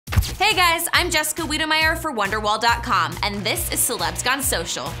Hey guys, I'm Jessica Wiedemeyer for Wonderwall.com, and this is Celebs Gone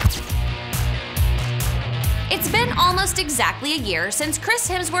Social. It's been almost exactly a year since Chris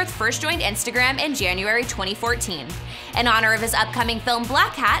Hemsworth first joined Instagram in January 2014. In honor of his upcoming film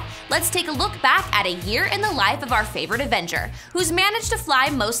Black Hat, let's take a look back at a year in the life of our favorite Avenger, who's managed to fly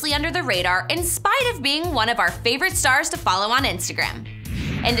mostly under the radar in spite of being one of our favorite stars to follow on Instagram.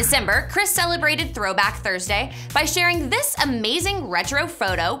 In December, Chris celebrated Throwback Thursday by sharing this amazing retro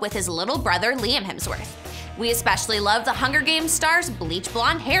photo with his little brother Liam Hemsworth. We especially love the Hunger Games star's bleach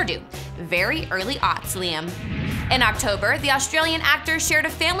blonde hairdo. Very early aughts, Liam. In October, the Australian actor shared a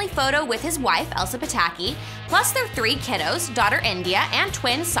family photo with his wife, Elsa Pataki, plus their 3 kiddos, daughter India and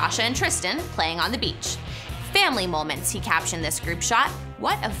twins Sasha and Tristan, playing on the beach. Family moments, he captioned this group shot.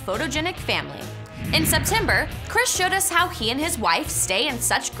 What a photogenic family. In September, Chris showed us how he and his wife stay in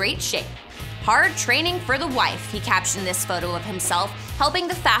such great shape. Hard training for the wife, he captioned this photo of himself helping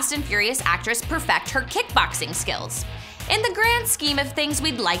the Fast and Furious actress perfect her kickboxing skills. In the grand scheme of things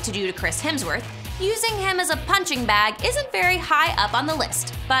we'd like to do to Chris Hemsworth, using him as a punching bag isn't very high up on the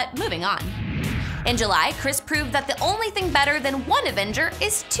list, but moving on. In July, Chris proved that the only thing better than one Avenger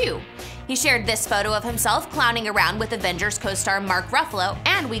is 2. He shared this photo of himself clowning around with Avengers co-star Mark Ruffalo,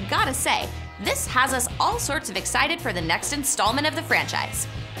 and we gotta say, this has us all sorts of excited for the next installment of the franchise.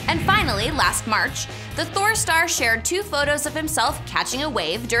 And finally, last March, the Thor star shared 2 photos of himself catching a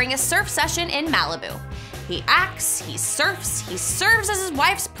wave during a surf session in Malibu. He acts, he surfs, he serves as his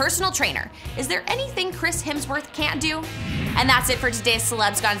wife's personal trainer. Is there anything Chris Hemsworth can't do? And that's it for today's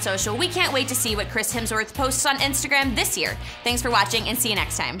Celebs Gone Social. We can't wait to see what Chris Hemsworth posts on Instagram this year. Thanks for watching and see you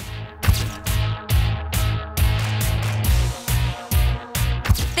next time.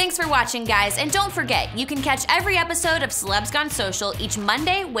 Thanks for watching, guys, and don't forget, you can catch every episode of Celebs Gone Social each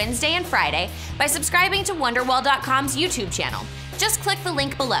Monday, Wednesday, and Friday by subscribing to Wonderwall.com's YouTube channel. Just click the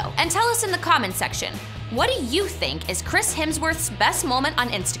link below and tell us in the comments section, what do you think is Chris Hemsworth's best moment on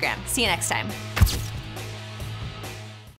Instagram? See you next time.